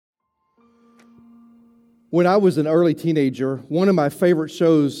When I was an early teenager, one of my favorite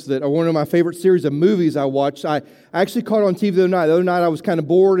shows one of my favorite series of movies I watched, I actually caught on TV the other night. The other night I was kind of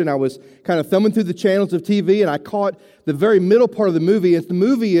bored and I was kind of thumbing through the channels of TV and I caught the very middle part of the movie. And the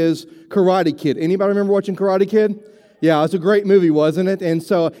movie is Karate Kid. Anybody remember watching Karate Kid? Yeah, it was a great movie, wasn't it? And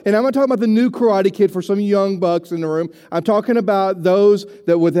I'm not talking about the new Karate Kid for some young bucks in the room. I'm talking about those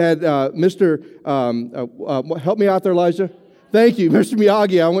that had help me out there, Elijah. Thank you, Mr.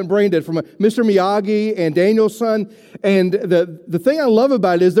 Miyagi. I went brain dead from Mr. Miyagi and Daniel's son. And the thing I love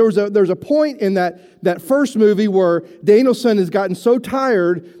about it is there was a point in that first movie where Daniel's son has gotten so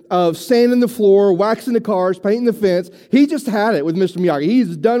tired of sanding the floor, waxing the cars, painting the fence. He just had it with Mr. Miyagi.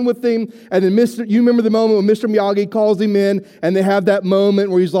 He's done with him. And then you remember the moment when Mr. Miyagi calls him in and they have that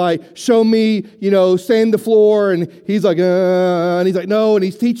moment where he's like, show me, sand the floor. And he's like, and he's like, no. And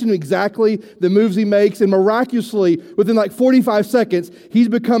he's teaching him exactly the moves he makes. And miraculously, within like 45 seconds, he's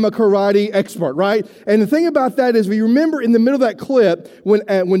become a karate expert, right? And the thing about that is, if you remember in the middle of that clip,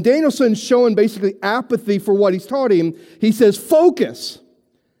 when Danielson's showing basically apathy for what he's taught him, he says, focus.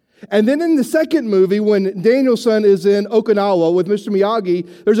 And then in the second movie, when Danielson is in Okinawa with Mr.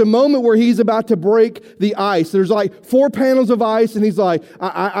 Miyagi, there's a moment where he's about to break the ice. There's like 4 panels of ice, and he's like,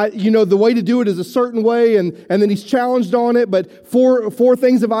 the way to do it is a certain way, and then he's challenged on it, but four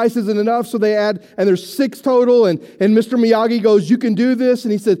things of ice isn't enough, so they add, and there's 6 total, and Mr. Miyagi goes, you can do this,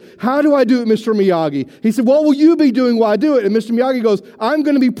 and he said, how do I do it, Mr. Miyagi? He said, what will you be doing while I do it? And Mr. Miyagi goes, I'm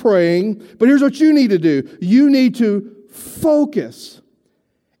going to be praying, but here's what you need to do. You need to focus.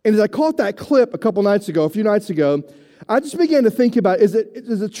 And as I caught that clip a few nights ago, I just began to think about, is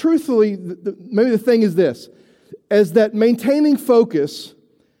it truthfully, maybe the thing is this, is that maintaining focus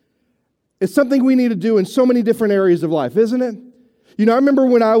is something we need to do in so many different areas of life, isn't it? I remember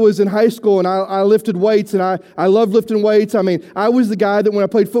when I was in high school and I lifted weights and I loved lifting weights. I mean, I was the guy that when I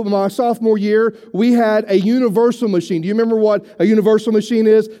played football my sophomore year, we had a universal machine. Do you remember what a universal machine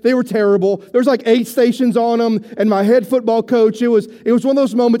is? They were terrible. There's like 8 stations on them. And my head football coach, it was one of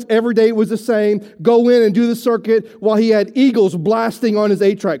those moments every day it was the same. Go in and do the circuit while he had Eagles blasting on his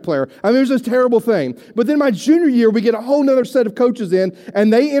 8-track player. I mean, it was this terrible thing. But then my junior year, we get a whole nother set of coaches in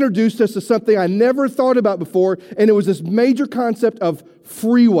and they introduced us to something I never thought about before. And it was this major concept of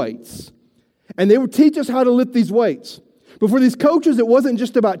free weights. And they would teach us how to lift these weights. But for these coaches, it wasn't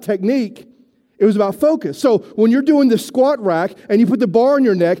just about technique. It was about focus. So when you're doing the squat rack and you put the bar on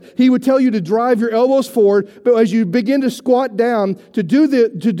your neck, he would tell you to drive your elbows forward. But as you begin to squat down to do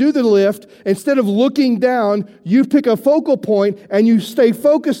the lift, instead of looking down, you pick a focal point and you stay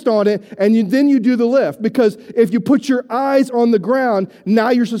focused on it, and then you do the lift. Because if you put your eyes on the ground, now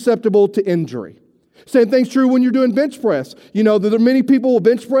you're susceptible to injury. Same thing's true when you're doing bench press. There are many people who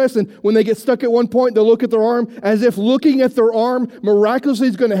bench press, and when they get stuck at one point, they'll look at their arm as if looking at their arm miraculously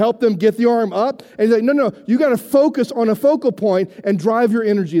is going to help them get the arm up. And he's like, no, you got to focus on a focal point and drive your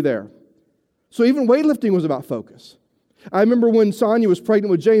energy there. So even weightlifting was about focus. I remember when Sonia was pregnant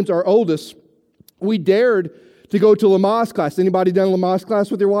with James, our oldest, we dared to go to Lamaze class. Anybody done Lamaze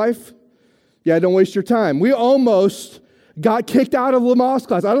class with your wife? Yeah, don't waste your time. We almost got kicked out of Lamaze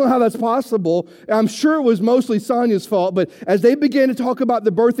class. I don't know how that's possible. I'm sure it was mostly Sonia's fault, but as they began to talk about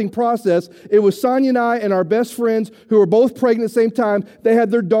the birthing process, it was Sonia and I and our best friends who were both pregnant at the same time. They had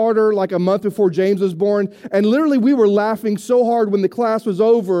their daughter like a month before James was born, and literally we were laughing so hard when the class was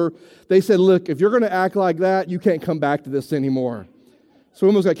over. They said, look, if you're going to act like that, you can't come back to this anymore. So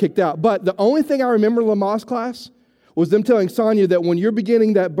we almost got kicked out. But the only thing I remember in Lamaze class was them telling Sonia that when you're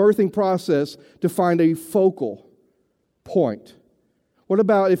beginning that birthing process, to find a focal point. What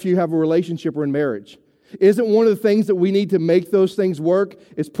about if you have a relationship or in marriage? Isn't one of the things that we need to make those things work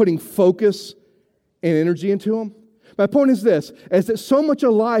is putting focus and energy into them? My point is this, is that so much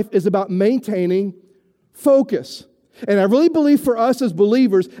of life is about maintaining focus. And I really believe for us as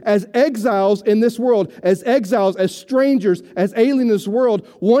believers, as exiles in this world, as exiles, as strangers, as aliens in this world,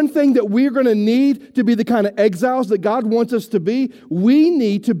 one thing that we're going to need to be the kind of exiles that God wants us to be, we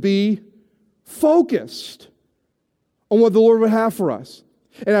need to be focused on what the Lord would have for us.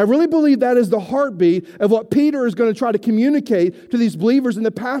 And I really believe that is the heartbeat of what Peter is going to try to communicate to these believers in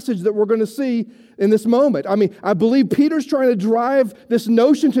the passage that we're going to see in this moment. I mean, I believe Peter's trying to drive this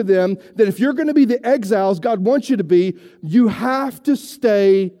notion to them that if you're going to be the exiles God wants you to be, you have to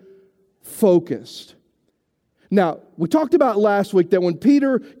stay focused. Now, we talked about last week that when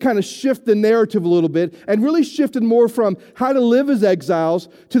Peter kind of shifted the narrative a little bit and really shifted more from how to live as exiles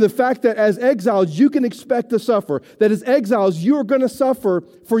to the fact that as exiles, you can expect to suffer. That as exiles, you are going to suffer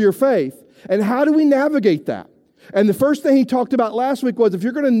for your faith. And how do we navigate that? And the first thing he talked about last week was if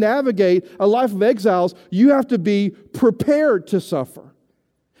you're going to navigate a life of exiles, you have to be prepared to suffer.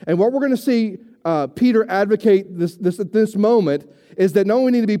 And what we're going to see Peter advocate this moment is that not only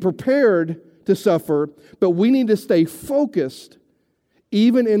we need to be prepared to suffer, but we need to stay focused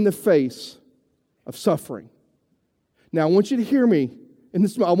even in the face of suffering. Now, I want you to hear me in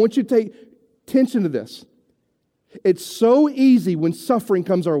this. I want you to take attention to this. It's so easy when suffering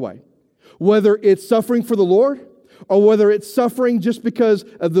comes our way, whether it's suffering for the Lord or whether it's suffering just because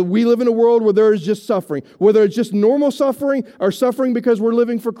we live in a world where there is just suffering, whether it's just normal suffering or suffering because we're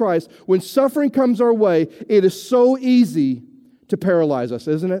living for Christ. When suffering comes our way, it is so easy to paralyze us,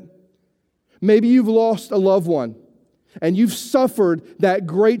 isn't it? Maybe you've lost a loved one and you've suffered that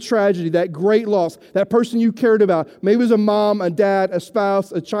great tragedy, that great loss, that person you cared about. Maybe it was a mom, a dad, a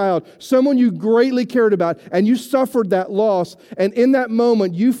spouse, a child, someone you greatly cared about, and you suffered that loss. And in that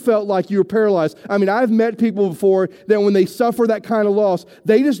moment, you felt like you were paralyzed. I mean, I've met people before that when they suffer that kind of loss,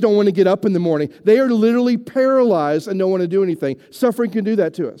 they just don't want to get up in the morning. They are literally paralyzed and don't want to do anything. Suffering can do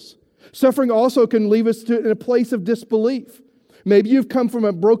that to us. Suffering also can leave us in a place of disbelief. Maybe you've come from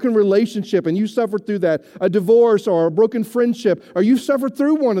a broken relationship and you suffered through that, a divorce or a broken friendship, or you suffered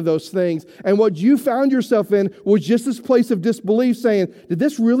through one of those things. And what you found yourself in was just this place of disbelief saying, did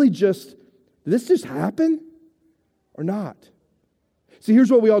this just happen or not? See,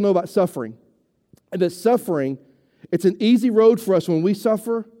 here's what we all know about suffering. And that suffering, it's an easy road for us when we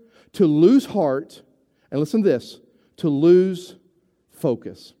suffer to lose heart, and listen to this, to lose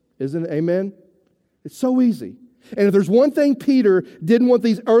focus. Isn't it? Amen? It's so easy. And if there's one thing Peter didn't want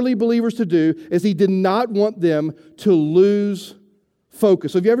these early believers to do, is he did not want them to lose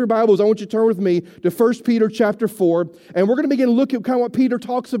focus. So if you have your Bibles, I want you to turn with me to 1 Peter chapter 4, and we're going to begin to look at kind of what Peter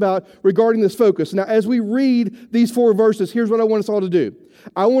talks about regarding this focus. Now, as we read these 4 verses, here's what I want us all to do.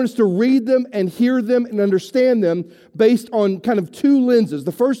 I want us to read them and hear them and understand them based on kind of 2 lenses.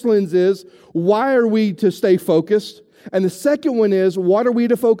 The first lens is, why are we to stay focused? And the second one is, what are we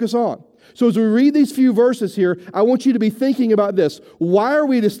to focus on? So as we read these few verses here, I want you to be thinking about this. Why are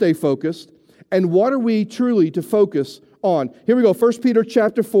we to stay focused? And what are we truly to focus on? Here we go. 1 Peter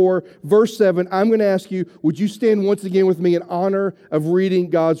chapter 4, verse 7. I'm going to ask you, would you stand once again with me in honor of reading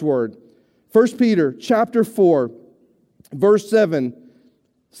God's word? 1 Peter chapter 4, verse 7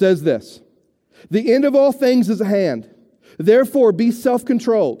 says this. The end of all things is at hand. Therefore, be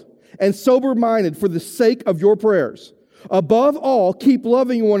self-controlled and sober-minded for the sake of your prayers. Above all, keep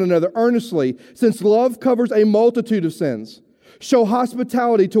loving one another earnestly, since love covers a multitude of sins. Show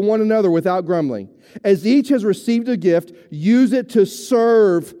hospitality to one another without grumbling. As each has received a gift, use it to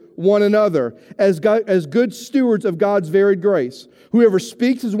serve one another as good stewards of God's varied grace. Whoever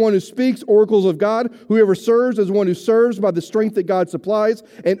speaks is one who speaks oracles of God. Whoever serves is one who serves by the strength that God supplies,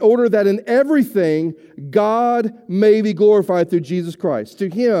 in order that in everything God may be glorified through Jesus Christ. To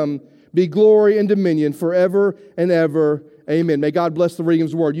Him be glory and dominion forever and ever. Amen. May God bless the reading of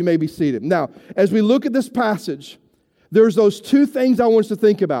His word. You may be seated. Now, as we look at this passage, there's those 2 things I want us to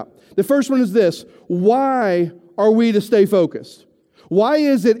think about. The first one is this. Why are we to stay focused? Why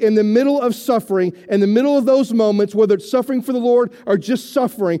is it in the middle of suffering, in the middle of those moments, whether it's suffering for the Lord or just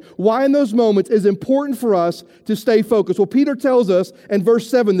suffering, why in those moments is important for us to stay focused? Well, Peter tells us in verse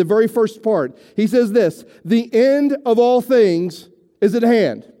 7, the very first part, he says this, the end of all things is at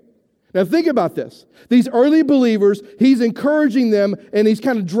hand. Now think about this. These early believers, he's encouraging them and he's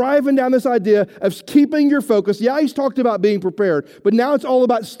kind of driving down this idea of keeping your focus. Yeah, he's talked about being prepared, but now it's all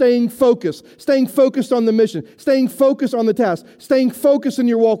about staying focused on the mission, staying focused on the task, staying focused in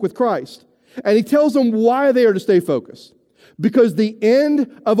your walk with Christ. And he tells them why they are to stay focused. Because the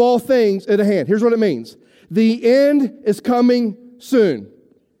end of all things is at hand. Here's what it means. The end is coming soon.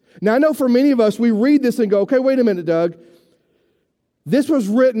 Now I know for many of us, we read this and go, okay, wait a minute, Doug. This was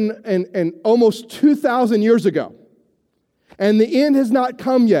written in almost 2,000 years ago. And the end has not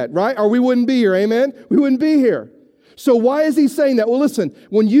come yet, right? Or we wouldn't be here, amen? We wouldn't be here. So why is he saying that? Well, listen,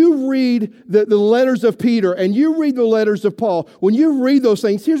 when you read the letters of Peter and you read the letters of Paul, when you read those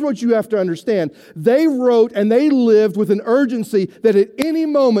things, here's what you have to understand. They wrote and they lived with an urgency that at any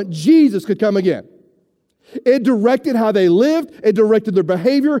moment Jesus could come again. It directed how they lived. It directed their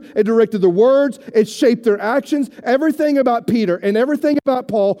behavior. It directed their words. It shaped their actions. Everything about Peter and everything about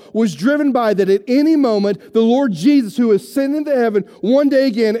Paul was driven by that at any moment, the Lord Jesus, who is sent into heaven one day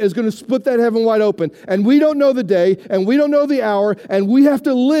again, is going to split that heaven wide open. And we don't know the day, and we don't know the hour, and we have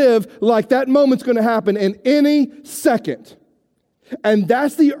to live like that moment's going to happen in any second. And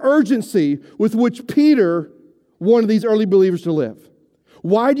that's the urgency with which Peter wanted these early believers to live.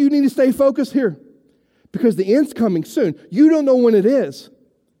 Why do you need to stay focused here? Because the end's coming soon. You don't know when it is,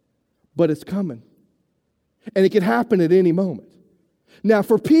 but it's coming. And it can happen at any moment. Now,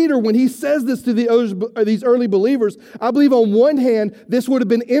 for Peter, when he says this to these early believers, I believe on one hand, this would have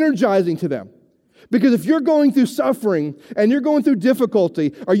been energizing to them. Because if you're going through suffering and you're going through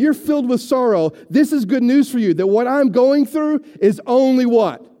difficulty or you're filled with sorrow, this is good news for you, that what I'm going through is only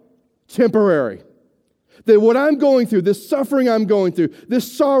what? Temporary. That what I'm going through, this suffering I'm going through,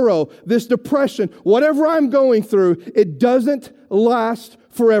 this sorrow, this depression, whatever I'm going through, it doesn't last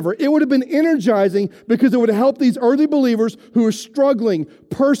forever. It would have been energizing because it would have helped these early believers who are struggling,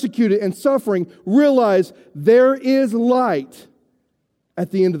 persecuted, and suffering realize there is light at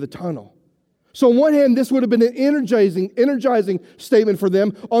the end of the tunnel. So on one hand, this would have been an energizing statement for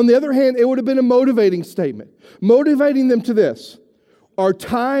them. On the other hand, it would have been a motivating statement, motivating them to this: our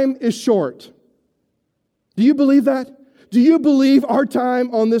time is short. Do you believe that? Do you believe our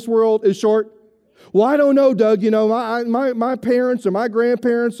time on this world is short? Well, I don't know, Doug. You know, my parents or my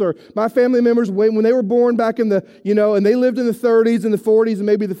grandparents or my family members, when they were born back in the, and they lived in the 30s and the 40s and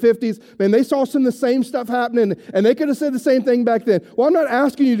maybe the 50s, man, they saw some of the same stuff happening, and they could have said the same thing back then. Well, I'm not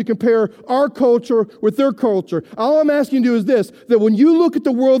asking you to compare our culture with their culture. All I'm asking you to do is this, that when you look at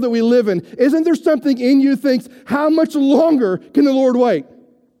the world that we live in, isn't there something in you that thinks, how much longer can the Lord wait?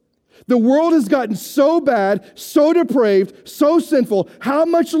 The world has gotten so bad, so depraved, so sinful. How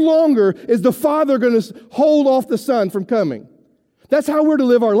much longer is the Father going to hold off the Son from coming? That's how we're to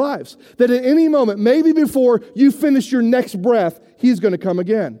live our lives. That at any moment, maybe before you finish your next breath, He's going to come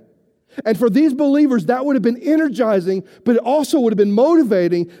again. And for these believers, that would have been energizing, but it also would have been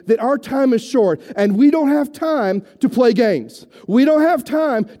motivating that our time is short and we don't have time to play games. We don't have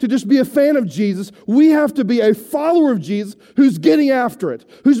time to just be a fan of Jesus. We have to be a follower of Jesus who's getting after it,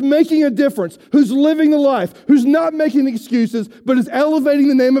 who's making a difference, who's living the life, who's not making excuses, but is elevating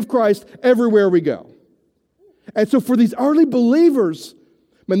the name of Christ everywhere we go. And so for these early believers,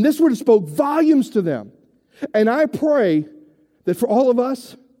 man, this would have spoke volumes to them. And I pray that for all of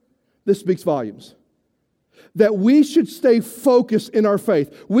us, this speaks volumes. That we should stay focused in our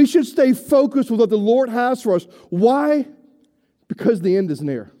faith. We should stay focused with what the Lord has for us. Why? Because the end is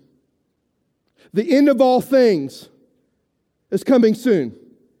near. The end of all things is coming soon.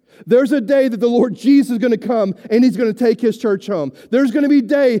 There's a day that the Lord Jesus is going to come and He's going to take His church home. There's going to be a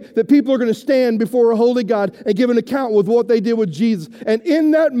day that people are going to stand before a holy God and give an account with what they did with Jesus. And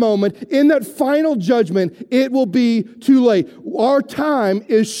in that moment, in that final judgment, it will be too late. Our time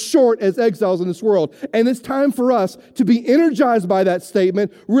is short as exiles in this world. And it's time for us to be energized by that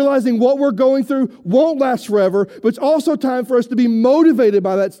statement, realizing what we're going through won't last forever, but it's also time for us to be motivated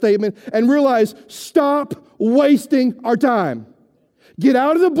by that statement and realize, stop wasting our time. Get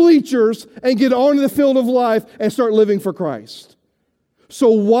out of the bleachers and get onto the field of life and start living for Christ. So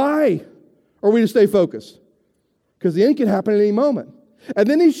why are we to stay focused? Because the end can happen at any moment. And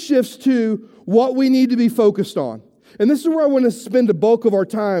then he shifts to what we need to be focused on. And this is where I want to spend the bulk of our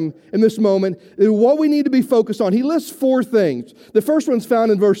time in this moment, what we need to be focused on. He lists 4 things. The first one's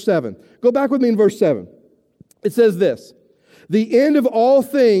found in verse 7. Go back with me in verse 7. It says this: the end of all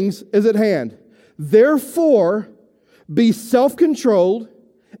things is at hand. Therefore, be self-controlled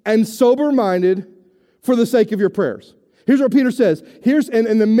and sober-minded for the sake of your prayers. Here's what Peter says. Here's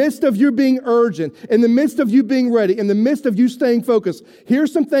in the midst of you being urgent, in the midst of you being ready, in the midst of you staying focused,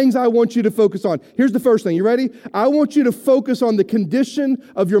 here's some things I want you to focus on. Here's the first thing. You ready? I want you to focus on the condition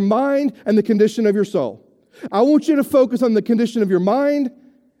of your mind and the condition of your soul. I want you to focus on the condition of your mind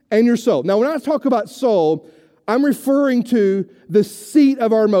and your soul. Now, when I talk about soul, I'm referring to the seat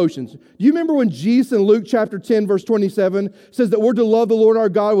of our emotions. You remember when Jesus in Luke chapter 10, verse 27 says that we're to love the Lord our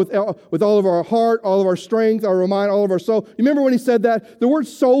God with all of our heart, all of our strength, our mind, all of our soul? You remember when he said that? The word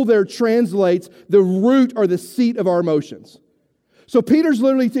soul there translates the root or the seat of our emotions. So Peter's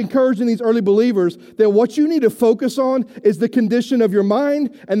literally encouraging these early believers that what you need to focus on is the condition of your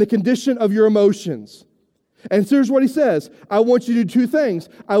mind and the condition of your emotions. And so here's what he says. I want you to do 2 things.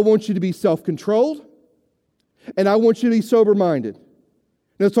 I want you to be self-controlled, and I want you to be sober-minded.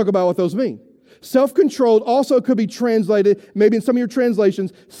 Now let's talk about what those mean. Self-controlled also could be translated, maybe in some of your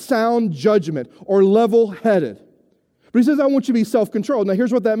translations, sound judgment or level-headed. But he says, I want you to be self-controlled. Now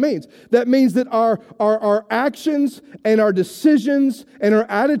here's what that means. That means that our actions and our decisions and our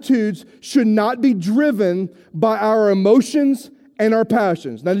attitudes should not be driven by our emotions and our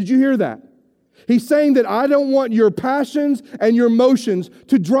passions. Now did you hear that? He's saying that I don't want your passions and your emotions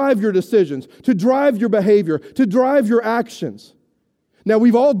to drive your decisions, to drive your behavior, to drive your actions. Now,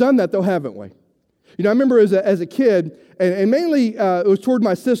 we've all done that, though, haven't we? You know, I remember as a kid, and mainly it was toward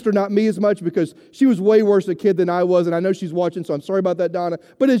my sister, not me as much, because she was way worse a kid than I was, and I know she's watching, so I'm sorry about that, Donna,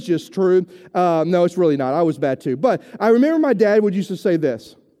 but it's just true. No, it's really not. I was bad, too. But I remember my dad would used to say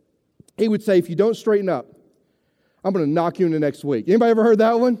this. He would say, if you don't straighten up, I'm going to knock you in the next week. Anybody ever heard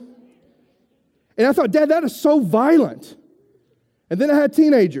that one? And I thought, Dad, that is so violent. And then I had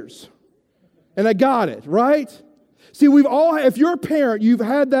teenagers. and I got it, right? See, if you're a parent, you've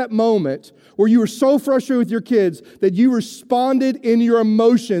had that moment where you were so frustrated with your kids that you responded in your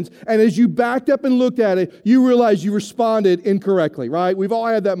emotions, and as you backed up and looked at it, you realized you responded incorrectly, right? We've all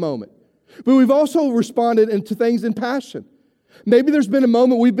had that moment. But we've also responded into things in passion. Maybe there's been a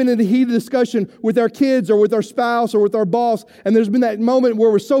moment we've been in a heated discussion with our kids or with our spouse or with our boss, and there's been that moment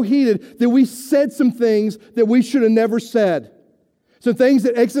where we're so heated that we said some things that we should have never said. Some things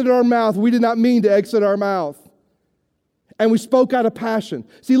that exited our mouth we did not mean to exit our mouth. And we spoke out of passion.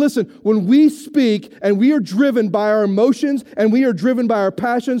 See, listen, when we speak and we are driven by our emotions and we are driven by our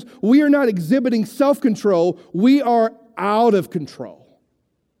passions, we are not exhibiting self-control. We are out of control.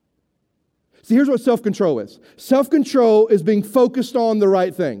 See, here's what self-control is. Self-control is being focused on the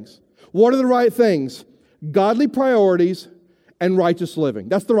right things. What are the right things? Godly priorities and righteous living.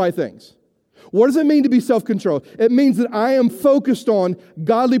 That's the right things. What does it mean to be self-controlled? It means that I am focused on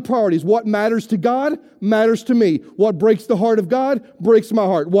godly priorities. What matters to God matters to me. What breaks the heart of God breaks my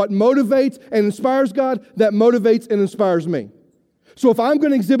heart. What motivates and inspires God, that motivates and inspires me. So if I'm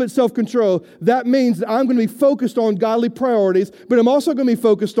going to exhibit self-control, that means that I'm going to be focused on godly priorities, but I'm also going to be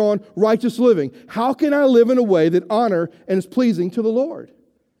focused on righteous living. How can I live in a way that honor and is pleasing to the Lord?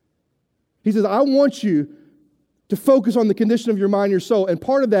 He says, I want you to focus on the condition of your mind and your soul, and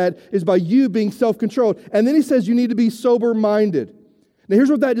part of that is by you being self-controlled. And then he says you need to be sober-minded. Now here's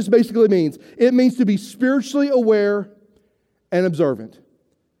what that just basically means. It means to be spiritually aware and observant.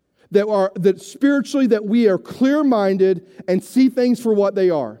 That spiritually that we are clear-minded and see things for what they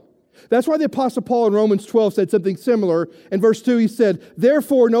are. That's why the Apostle Paul in Romans 12 said something similar. In verse 2 he said,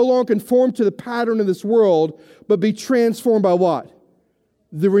 therefore no longer conform to the pattern of this world, but be transformed by what?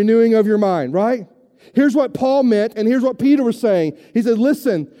 The renewing of your mind, right? Here's what Paul meant, and here's what Peter was saying. He said,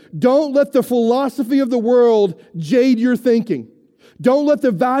 listen, don't let the philosophy of the world jade your thinking. Don't let the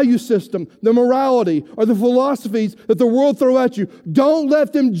value system, the morality, or the philosophies that the world throw at you, don't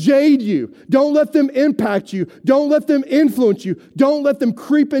let them jade you. Don't let them impact you. Don't let them influence you. Don't let them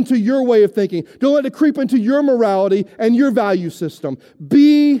creep into your way of thinking. Don't let it creep into your morality and your value system.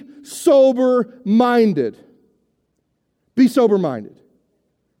 Be sober-minded. Be sober-minded.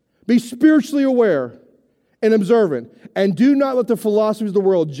 Be spiritually aware and observant. And do not let the philosophies of the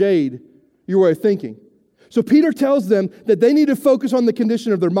world jade your way of thinking. So Peter tells them that they need to focus on the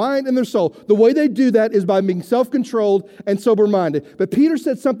condition of their mind and their soul. The way they do that is by being self-controlled and sober-minded. But Peter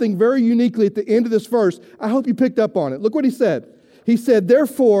said something very uniquely at the end of this verse. I hope you picked up on it. Look what he said. He said,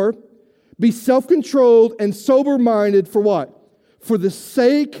 therefore, be self-controlled and sober-minded for what? For the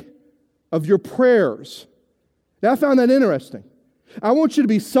sake of your prayers. Now, I found that interesting. I want you to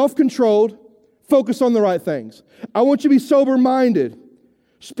be self-controlled, focus on the right things. I want you to be sober-minded,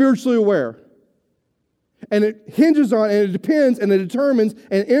 spiritually aware. And it hinges on, and it depends, and it determines,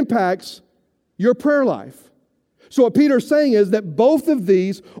 and impacts your prayer life. So what Peter's saying is that both of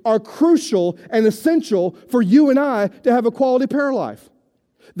these are crucial and essential for you and I to have a quality prayer life.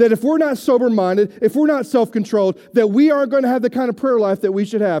 That if we're not sober-minded, if we're not self-controlled, that we aren't going to have the kind of prayer life that we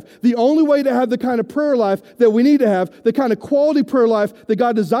should have. The only way to have the kind of prayer life that we need to have, the kind of quality prayer life that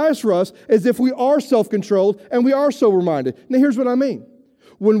God desires for us, is if we are self-controlled and we are sober-minded. Now here's what I mean.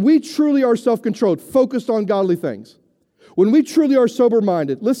 When we truly are self-controlled, focused on godly things, when we truly are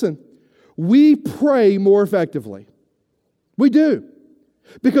sober-minded, listen, we pray more effectively. We do.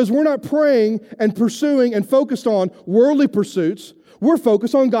 Because we're not praying and pursuing and focused on worldly pursuits. We're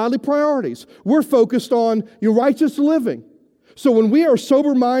focused on godly priorities. We're focused on righteous living. So when we are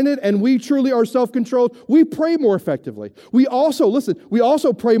sober-minded and we truly are self-controlled, we pray more effectively. We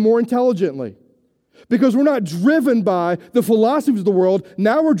also pray more intelligently. Because we're not driven by the philosophies of the world.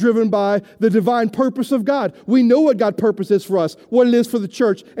 Now we're driven by the divine purpose of God. We know what God's purpose is for us, what it is for the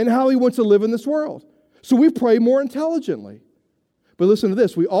church, and how He wants to live in this world. So we pray more intelligently. But listen to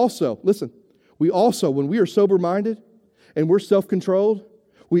this. We also, when we are sober-minded and we're self-controlled,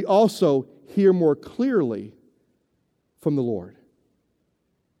 we also hear more clearly from the Lord.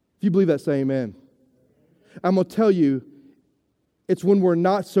 If you believe that, say amen. I'm going to tell you, it's when we're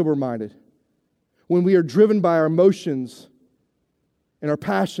not sober-minded, when we are driven by our emotions and our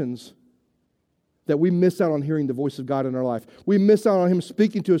passions, that we miss out on hearing the voice of God in our life. We miss out on Him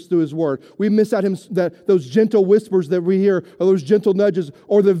speaking to us through His Word. We miss out on those gentle whispers that we hear, or those gentle nudges,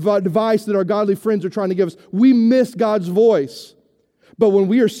 or the advice that our godly friends are trying to give us. We miss God's voice. But when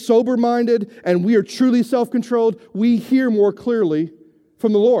we are sober-minded and we are truly self-controlled, we hear more clearly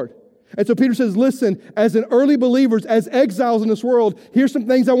from the Lord. And so Peter says, listen, as an early believers, as exiles in this world, here's some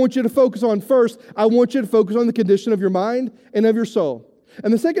things I want you to focus on. First, I want you to focus on the condition of your mind and of your soul.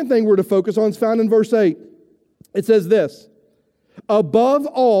 And the second thing we're to focus on is found in verse 8. It says this. Above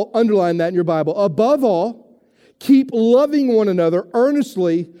all, underline that in your Bible, above all, keep loving one another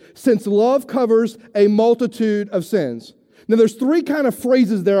earnestly, since love covers a multitude of sins. Now, there's three kind of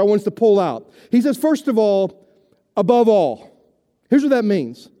phrases there I want us to pull out. He says, first of all, above all. Here's what that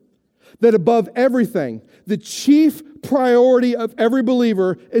means. That above everything, the chief priority of every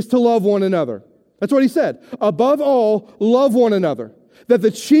believer is to love one another. That's what he said. Above all, love one another. That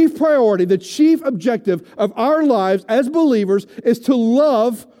the chief priority, the chief objective of our lives as believers is to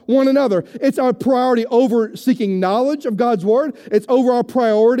love one another. It's our priority over seeking knowledge of God's Word. It's over our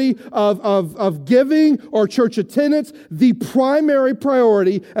priority of giving or church attendance. The primary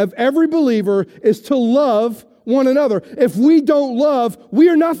priority of every believer is to love one another. If we don't love, we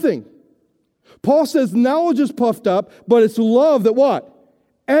are nothing. Paul says knowledge is puffed up, but it's love that what?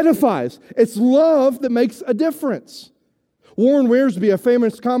 Edifies. It's love that makes a difference. Warren Wiersbe, a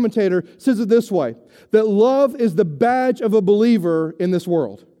famous commentator, says it this way, that love is the badge of a believer in this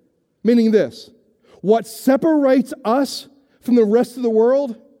world. Meaning this, what separates us from the rest of the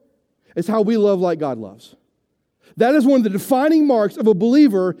world is how we love like God loves. That is one of the defining marks of a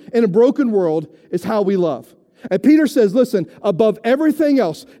believer in a broken world, is how we love. And Peter says, listen, above everything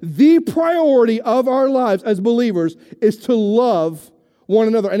else, the priority of our lives as believers is to love one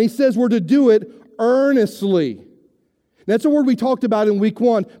another. And he says we're to do it earnestly. That's a word we talked about in week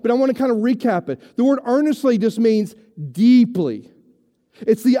 1, but I want to kind of recap it. The word earnestly just means deeply.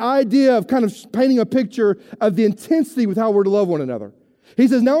 It's the idea of kind of painting a picture of the intensity with how we're to love one another. He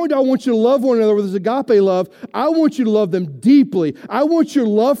says, not only do I want you to love one another with this agape love, I want you to love them deeply. I want your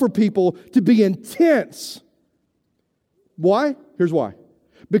love for people to be intense. Why? Here's why.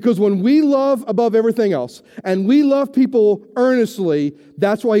 Because when we love above everything else, and we love people earnestly,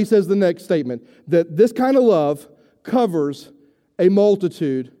 that's why he says the next statement, that this kind of love covers a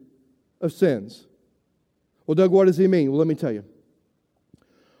multitude of sins. Well, Doug, what does he mean? Well, let me tell you.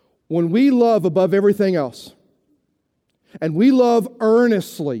 When we love above everything else, and we love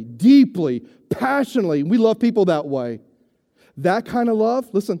earnestly, deeply, passionately, we love people that way, that kind of love,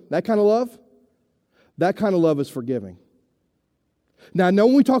 listen, that kind of love is forgiving. Now, I know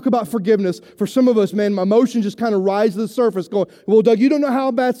when we talk about forgiveness, for some of us, man, my emotions just kind of rise to the surface going, well, Doug, you don't know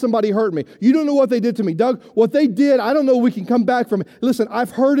how bad somebody hurt me. You don't know what they did to me. Doug, what they did, I don't know we can come back from it. Listen, I've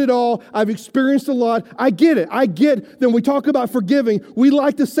heard it all. I've experienced a lot. I get it. I get that when we talk about forgiving, we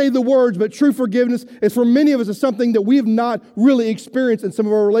like to say the words, but true forgiveness is for many of us is something that we have not really experienced in some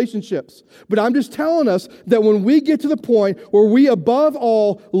of our relationships. But I'm just telling us that when we get to the point where we above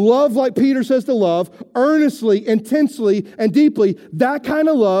all love like Peter says to love, earnestly, intensely, and deeply, that kind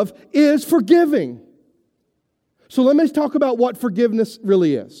of love is forgiving. So let me talk about what forgiveness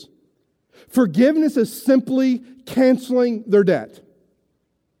really is. Forgiveness is simply canceling their debt.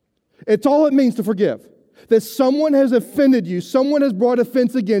 It's all it means to forgive. That someone has offended you, someone has brought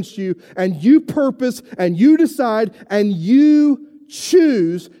offense against you, and you purpose and you decide and you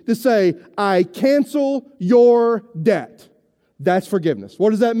choose to say, I cancel your debt. That's forgiveness. What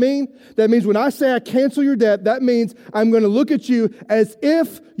does that mean? That means when I say I cancel your debt, that means I'm going to look at you as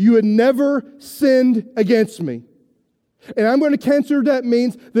if you had never sinned against me. And I'm going to cancel your debt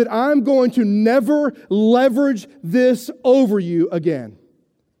means that I'm going to never leverage this over you again.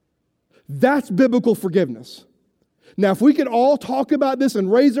 That's biblical forgiveness. Now, if we could all talk about this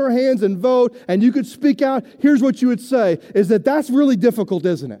and raise our hands and vote, and you could speak out, here's what you would say, is that that's really difficult,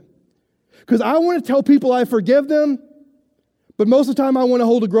 isn't it? Because I want to tell people I forgive them, but most of the time, I want to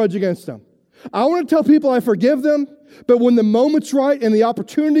hold a grudge against them. I want to tell people I forgive them, but when the moment's right and the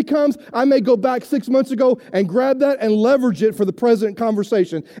opportunity comes, I may go back 6 months ago and grab that and leverage it for the present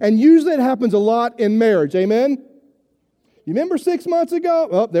conversation. And usually it happens a lot in marriage. Amen? You remember 6 months ago?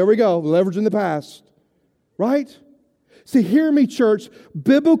 Oh, there we go. Leveraging the past. Right? See, hear me, church.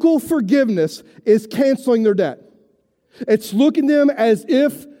 Biblical forgiveness is canceling their debt. It's looking at them as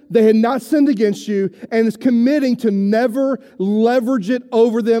if they had not sinned against you, and is committing to never leverage it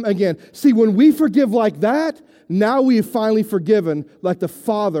over them again. See, when we forgive like that, now we have finally forgiven like the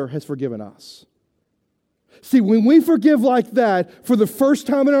Father has forgiven us. See, when we forgive like that, for the first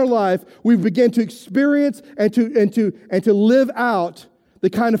time in our life, we begin to experience and to live out the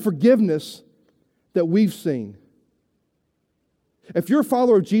kind of forgiveness that we've seen. If you're a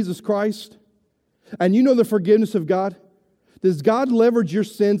follower of Jesus Christ, and you know the forgiveness of God, does God leverage your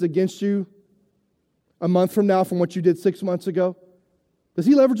sins against you a month from now from what you did 6 months ago? Does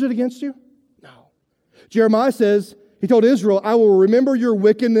He leverage it against you? No. Jeremiah says, He told Israel, I will remember your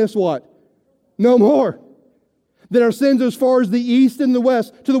wickedness, what? No more. That our sins are as far as the east and the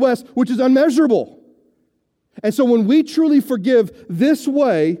west, to the west, which is unmeasurable. And so when we truly forgive this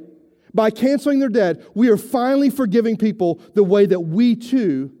way, By canceling their debt, we are finally forgiving people the way that we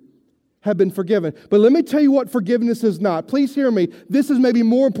too have been forgiven. But let me tell you what forgiveness is not. Please hear me. This is maybe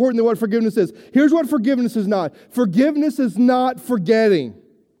more important than what forgiveness is. Here's what forgiveness is not. Forgiveness is not forgetting.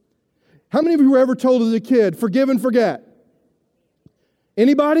 How many of you were ever told as a kid, forgive and forget?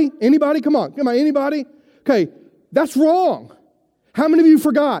 Anybody? Anybody? Come on, anybody? Okay, that's wrong. How many of you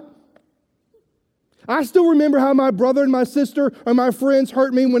forgot? I still remember how my brother and my sister or my friends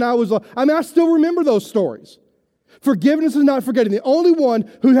hurt me when I was, I still remember those stories. Forgiveness is not forgetting. The only one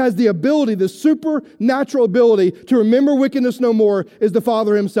who has the ability, the supernatural ability to remember wickedness no more is the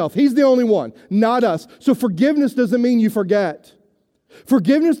Father himself. He's the only one, not us. So forgiveness doesn't mean you forget.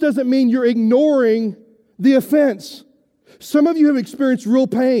 Forgiveness doesn't mean you're ignoring the offense. Some of you have experienced real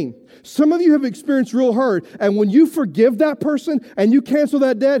pain. Some of you have experienced real hurt. And when you forgive that person and you cancel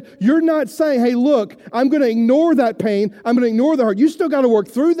that debt, you're not saying, hey, look, I'm going to ignore that pain. I'm going to ignore the hurt. You still got to work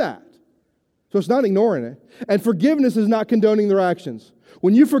through that. So it's not ignoring it. And forgiveness is not condoning their actions.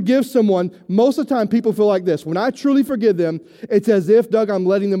 When you forgive someone, most of the time people feel like this. When I truly forgive them, it's as if, Doug, I'm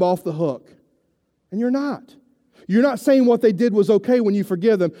letting them off the hook. And you're not. You're not saying what they did was okay when you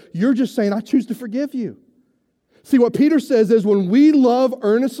forgive them. You're just saying, I choose to forgive you. See, what Peter says is when we love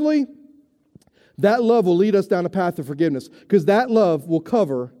earnestly, that love will lead us down a path of forgiveness because that love will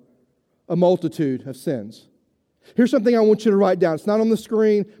cover a multitude of sins. Here's something I want you to write down. It's not on the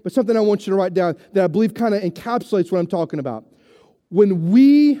screen, but something I want you to write down that I believe kind of encapsulates what I'm talking about. When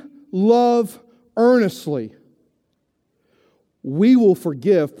we love earnestly, we will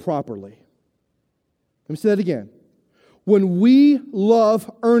forgive properly. Let me say that again. When we love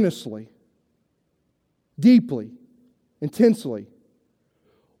earnestly, deeply, intensely,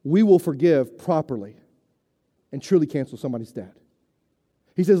 we will forgive properly and truly cancel somebody's debt.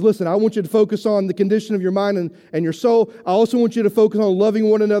 He says, listen, I want you to focus on the condition of your mind and your soul. I also want you to focus on loving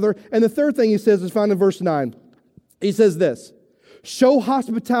one another. And the third thing he says is found in verse 9. He says this, show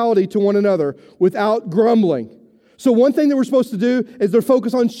hospitality to one another without grumbling. So one thing that we're supposed to do is to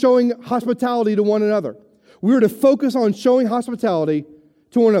focus on showing hospitality to one another. We are to focus on showing hospitality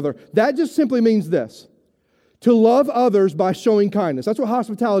to one another. That just simply means this, to love others by showing kindness. That's what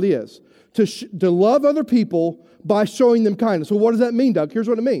hospitality is, to love other people by showing them kindness. So what does that mean, Doug? Here's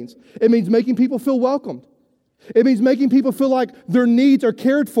what it means. It means making people feel welcomed. It means making people feel like their needs are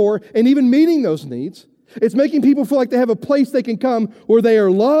cared for and even meeting those needs. It's making people feel like they have a place they can come where they are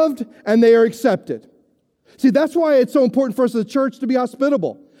loved and they are accepted. See, that's why it's so important for us as a church to be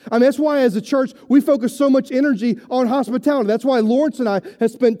hospitable. I mean, that's why as a church, we focus so much energy on hospitality. That's why Lawrence and I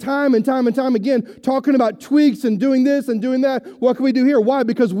have spent time and time again talking about tweaks and doing this and doing that. What can we do here? Why?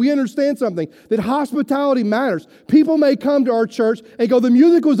 Because we understand something, that hospitality matters. People may come to our church and go, the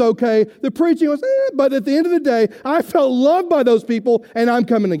music was okay, the preaching was, but at the end of the day, I felt loved by those people and I'm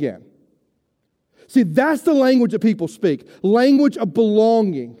coming again. See, that's the language that people speak, language of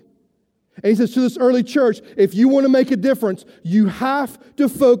belonging. And he says to this early church, if you want to make a difference, you have to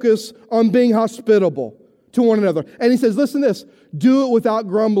focus on being hospitable to one another. And he says, listen to this, do it without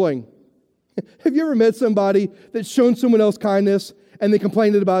grumbling. Have you ever met somebody that's shown someone else kindness and they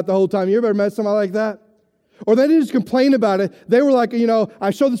complained about it the whole time? You ever met somebody like that? Or they didn't just complain about it. They were like,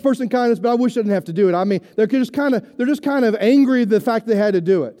 I showed this person kindness, but I wish I didn't have to do it. I mean, they're just kind of angry at the fact they had to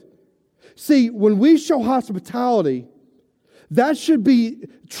do it. See, when we show hospitality, that should be,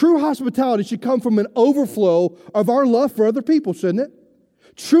 true hospitality should come from an overflow of our love for other people, shouldn't it?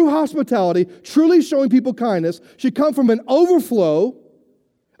 True hospitality, truly showing people kindness, should come from an overflow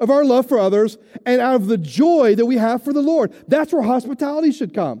of our love for others and out of the joy that we have for the Lord. That's where hospitality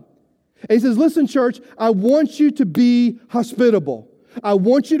should come. And he says, listen, church, I want you to be hospitable. I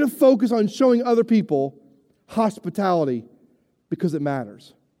want you to focus on showing other people hospitality because it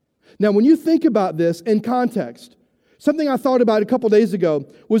matters. Now, when you think about this in context, something I thought about a couple days ago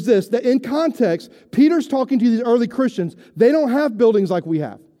was this, that in context, Peter's talking to these early Christians. They don't have buildings like we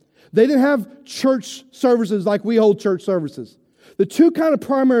have. They didn't have church services like we hold church services. The two kind of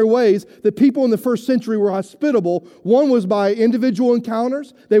primary ways that people in the first century were hospitable, one was by individual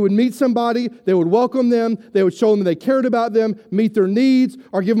encounters. They would meet somebody, they would welcome them, they would show them they cared about them, meet their needs,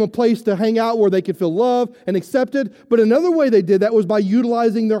 or give them a place to hang out where they could feel loved and accepted. But another way they did that was by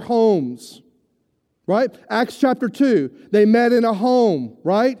utilizing their homes. Right? Acts chapter 2, they met in a home,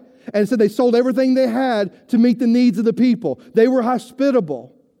 right? And so they sold everything they had to meet the needs of the people. They were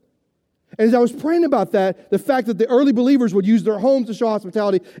hospitable. And as I was praying about that, the fact that the early believers would use their homes to show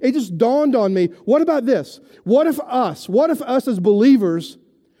hospitality, it just dawned on me, what about this? What if us as believers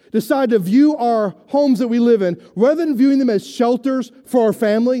decide to view our homes that we live in, rather than viewing them as shelters for our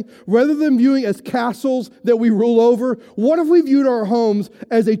family, rather than viewing as castles that we rule over, what if we viewed our homes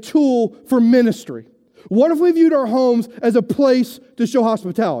as a tool for ministry? What if we viewed our homes as a place to show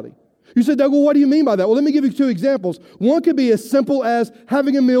hospitality? You said, Doug, well, what do you mean by that? Well, let me give you 2 examples. One could be as simple as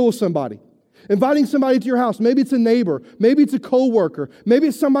having a meal with somebody, inviting somebody to your house. Maybe it's a neighbor. Maybe it's a coworker. Maybe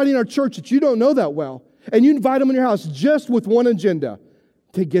it's somebody in our church that you don't know that well. And you invite them in your house just with one agenda,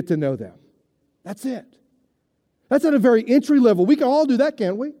 to get to know them. That's it. That's at a very entry level. We can all do that,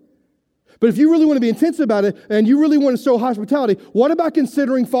 can't we? But if you really want to be intense about it and you really want to show hospitality, what about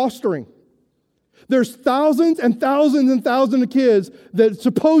considering fostering? There's thousands and thousands and thousands of kids that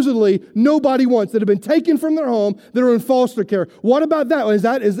supposedly nobody wants, that have been taken from their home, that are in foster care. What about that?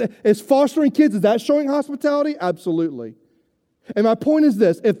 Is fostering kids, is that showing hospitality? Absolutely. And my point is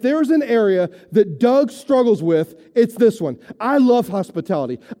this: if there's an area that Doug struggles with, it's this one. I love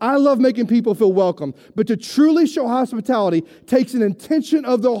hospitality. I love making people feel welcome. But to truly show hospitality takes an intention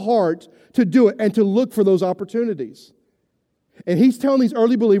of the heart to do it and to look for those opportunities. And he's telling these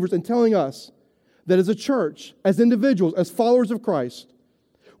early believers and telling us that as a church, as individuals, as followers of Christ,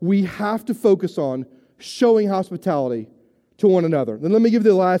 we have to focus on showing hospitality to one another. Then let me give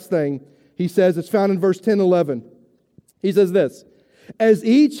you the last thing he says. It's found in verse 10 and 11. He says this: as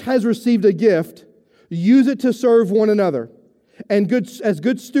each has received a gift, use it to serve one another, and as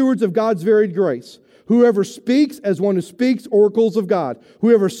good stewards of God's varied grace. Whoever speaks, as one who speaks oracles of God.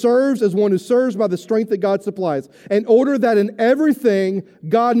 Whoever serves, as one who serves by the strength that God supplies. In order that in everything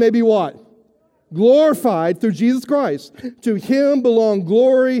God may be what? Glorified through Jesus Christ. To Him belong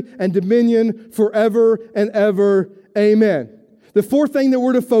glory and dominion forever and ever. Amen. The fourth thing that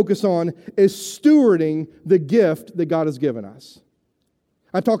we're to focus on is stewarding the gift that God has given us.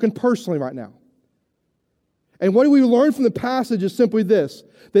 I'm talking personally right now. And what we learn from the passage is simply this: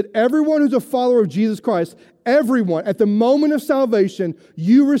 that everyone who's a follower of Jesus Christ, everyone, at the moment of salvation,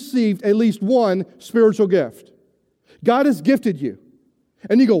 you received at least one spiritual gift. God has gifted you.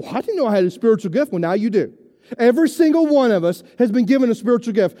 And you go, I didn't know I had a spiritual gift. Well, now you do. Every single one of us has been given a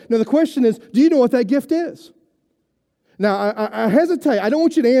spiritual gift. Now, the question is, do you know what that gift is? Now, I hesitate. I don't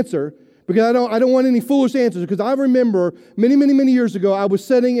want you to answer because I don't want any foolish answers, because I remember many years ago, I was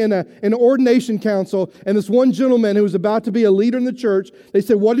sitting in an ordination council, and this one gentleman who was about to be a leader in the church, they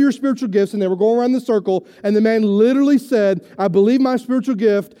said, what are your spiritual gifts? And they were going around the circle, and the man literally said, I believe my spiritual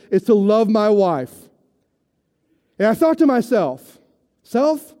gift is to love my wife. And I thought to myself,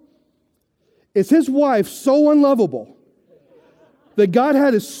 is his wife so unlovable that God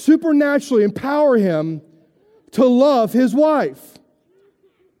had to supernaturally empower him to love his wife?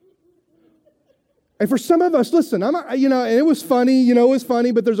 And for some of us, listen, and it was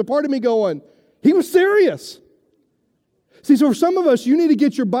funny, but there's a part of me going, he was serious. See, so for some of us, you need to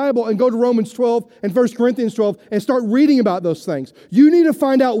get your Bible and go to Romans 12 and 1 Corinthians 12 and start reading about those things. You need to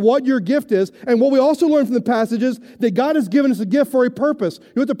find out what your gift is. And what we also learn from the passage is that God has given us a gift for a purpose.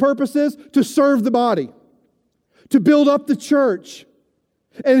 You know what the purpose is? To serve the body, to build up the church.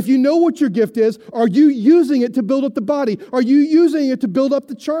 And if you know what your gift is, are you using it to build up the body? Are you using it to build up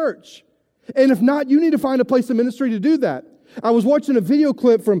the church? And if not, you need to find a place of ministry to do that. I was watching a video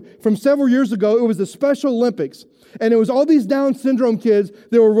clip from several years ago. It was the Special Olympics. And it was all these Down syndrome kids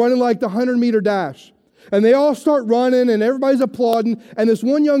that were running like the 100-meter dash. And they all start running, and everybody's applauding. And this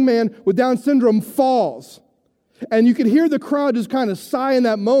one young man with Down syndrome falls. And you could hear the crowd just kind of sigh in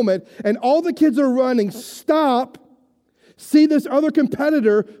that moment. And all the kids are running, stop, see this other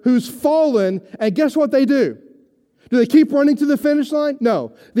competitor who's fallen, and guess what they do? Do they keep running to the finish line?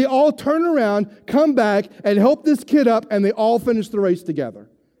 No. They all turn around, come back, and help this kid up, and they all finish the race together.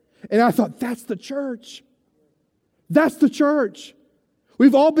 And I thought, that's the church. That's the church.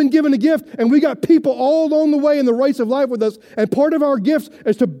 We've all been given a gift, and we got people all along the way in the race of life with us, and part of our gifts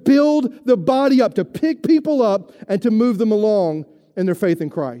is to build the body up, to pick people up, and to move them along in their faith in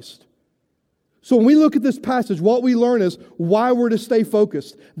Christ. So when we look at this passage, what we learn is why we're to stay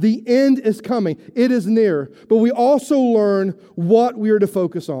focused. The end is coming. It is near. But we also learn what we are to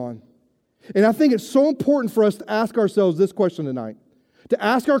focus on. And I think it's so important for us to ask ourselves this question tonight, to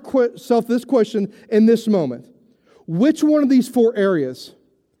ask ourselves this question in this moment. Which one of these 4 areas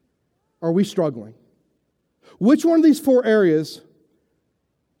are we struggling? Which one of these 4 areas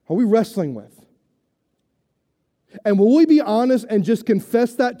are we wrestling with? And will we be honest and just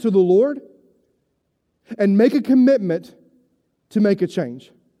confess that to the Lord and make a commitment to make a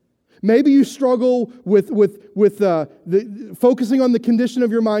change? Maybe you struggle with focusing on the condition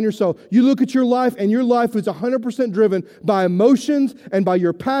of your mind, your soul. You look at your life, and your life is 100% driven by emotions and by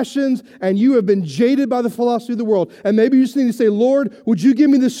your passions, and you have been jaded by the philosophy of the world. And maybe you just need to say, Lord, would you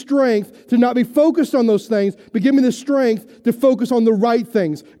give me the strength to not be focused on those things, but give me the strength to focus on the right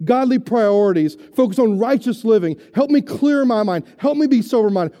things, godly priorities, focus on righteous living. Help me clear my mind. Help me be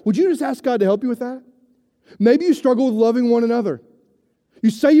sober-minded. Would you just ask God to help you with that? Maybe you struggle with loving one another. You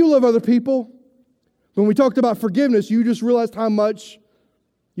say you love other people. When we talked about forgiveness, you just realized how much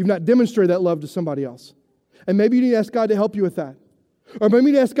you've not demonstrated that love to somebody else. And maybe you need to ask God to help you with that. Or maybe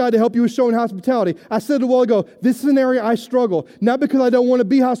you need to ask God to help you with showing hospitality. I said a while ago, this is an area I struggle. Not because I don't want to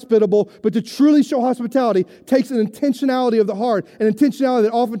be hospitable, but to truly show hospitality takes an intentionality of the heart, an intentionality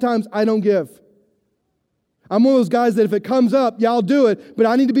that oftentimes I don't give. I'm one of those guys that if it comes up, yeah, I'll do it, but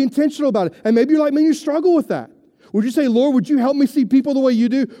I need to be intentional about it. And maybe you're like me, you struggle with that. Would you say, Lord, would you help me see people the way you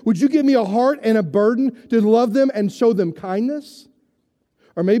do? Would you give me a heart and a burden to love them and show them kindness?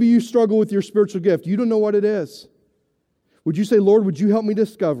 Or maybe you struggle with your spiritual gift. You don't know what it is. Would you say, Lord, would you help me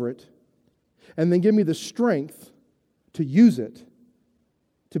discover it? And then give me the strength to use it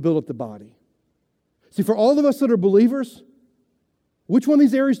to build up the body. See, for all of us that are believers, which one of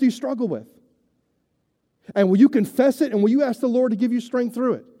these areas do you struggle with? And will you confess it, and will you ask the Lord to give you strength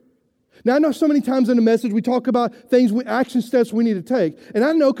through it? Now, I know so many times in the message we talk about things, action steps we need to take. And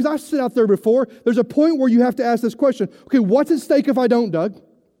I know, because I've sit out there before, there's a point where you have to ask this question. Okay, what's at stake if I don't, Doug?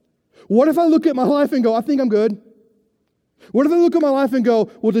 What if I look at my life and go, I think I'm good? What if I look at my life and go,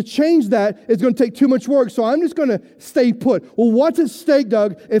 well, to change that is going to take too much work, so I'm just going to stay put. Well, what's at stake,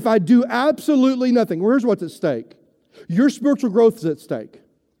 Doug, if I do absolutely nothing? Well, here's what's at stake. Your spiritual growth is at stake.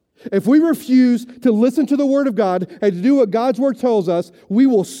 If we refuse to listen to the Word of God and to do what God's Word tells us, we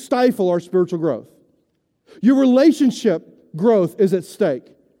will stifle our spiritual growth. Your relationship growth is at stake.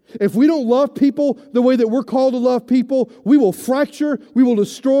 If we don't love people the way that we're called to love people, we will fracture, we will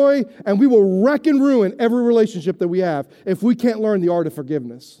destroy, and we will wreck and ruin every relationship that we have if we can't learn the art of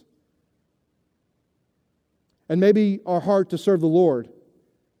forgiveness. And maybe our heart to serve the Lord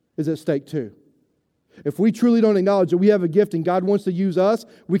is at stake too. If we truly don't acknowledge that we have a gift and God wants to use us,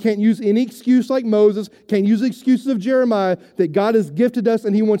 we can't use any excuse like Moses, can't use the excuses of Jeremiah, that God has gifted us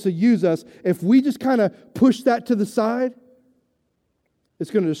and He wants to use us. If we just kind of push that to the side, it's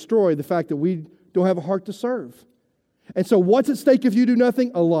going to destroy the fact that we don't have a heart to serve. And so what's at stake if you do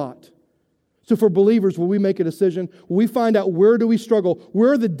nothing? A lot. So for believers, will we make a decision? Will we find out where do we struggle?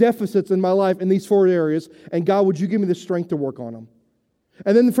 Where are the deficits in my life in these 4 areas? And God, would you give me the strength to work on them?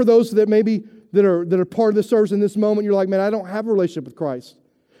 And then for those that maybe that are part of the service in this moment, you're like, man, I don't have a relationship with Christ.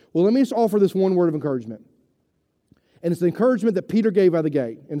 Well, let me just offer this one word of encouragement. And it's the encouragement that Peter gave out of the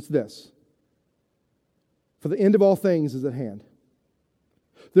gate. And it's this. For the end of all things is at hand.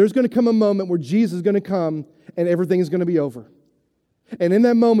 There's going to come a moment where Jesus is going to come and everything is going to be over. And in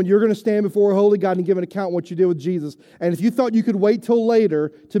that moment, you're going to stand before a holy God and give an account what you did with Jesus. And if you thought you could wait till later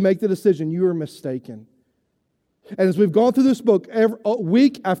to make the decision, you are mistaken. And as we've gone through this book,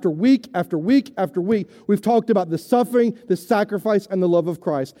 week after week after week after week, we've talked about the suffering, the sacrifice, and the love of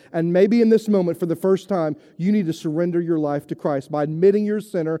Christ. And maybe in this moment, for the first time, you need to surrender your life to Christ by admitting you're a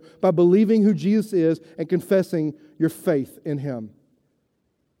sinner, by believing who Jesus is, and confessing your faith in Him.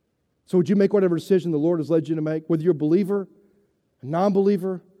 So would you make whatever decision the Lord has led you to make? Whether you're a believer, a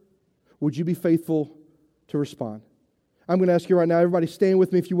non-believer, would you be faithful to respond? I'm going to ask you right now, everybody stand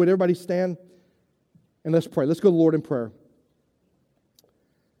with me if you would. Everybody stand. And let's pray. Let's go to the Lord in prayer.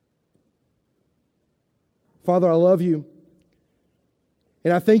 Father, I love you.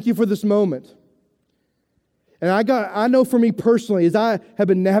 And I thank you for this moment. And I know for me personally, as I have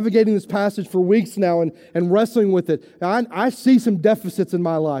been navigating this passage for weeks now and wrestling with it, I see some deficits in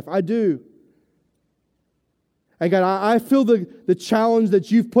my life. I do. And God, I feel the challenge that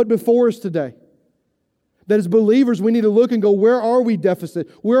you've put before us today. That as believers, we need to look and go, where are we deficit?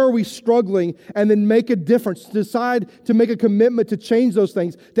 Where are we struggling? And then make a difference. Decide to make a commitment to change those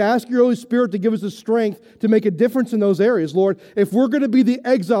things. To ask your Holy Spirit to give us the strength to make a difference in those areas. Lord, if we're going to be the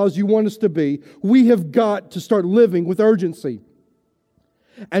exiles you want us to be, we have got to start living with urgency.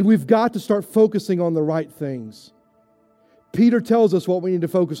 And we've got to start focusing on the right things. Peter tells us what we need to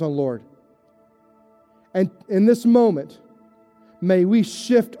focus on, Lord. And in this moment, may we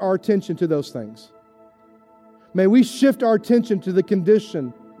shift our attention to those things. May we shift our attention to the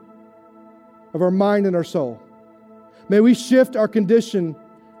condition of our mind and our soul. May we shift our condition,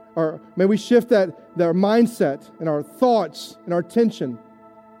 or may we shift that our mindset and our thoughts and our attention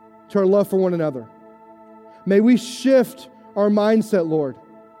to our love for one another. May we shift our mindset, Lord,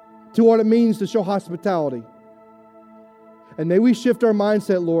 to what it means to show hospitality. And may we shift our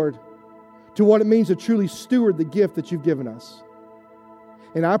mindset, Lord, to what it means to truly steward the gift that you've given us.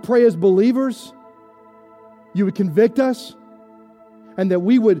 And I pray as believers, you would convict us, and that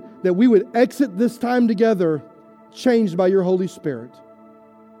we would exit this time together changed by your Holy Spirit.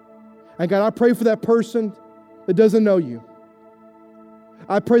 And God, I pray for that person that doesn't know you.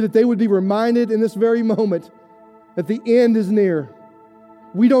 I pray that they would be reminded in this very moment that the end is near.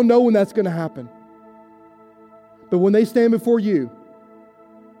 We don't know when that's going to happen. But when they stand before you,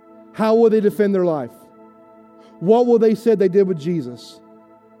 how will they defend their life? What will they say they did with Jesus?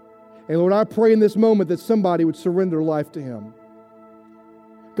 And Lord, I pray in this moment that somebody would surrender life to Him.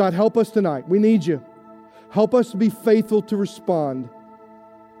 God, help us tonight. We need you. Help us to be faithful to respond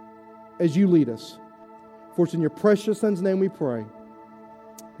as you lead us. For it's in your precious Son's name we pray.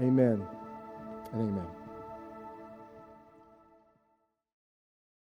 Amen and amen.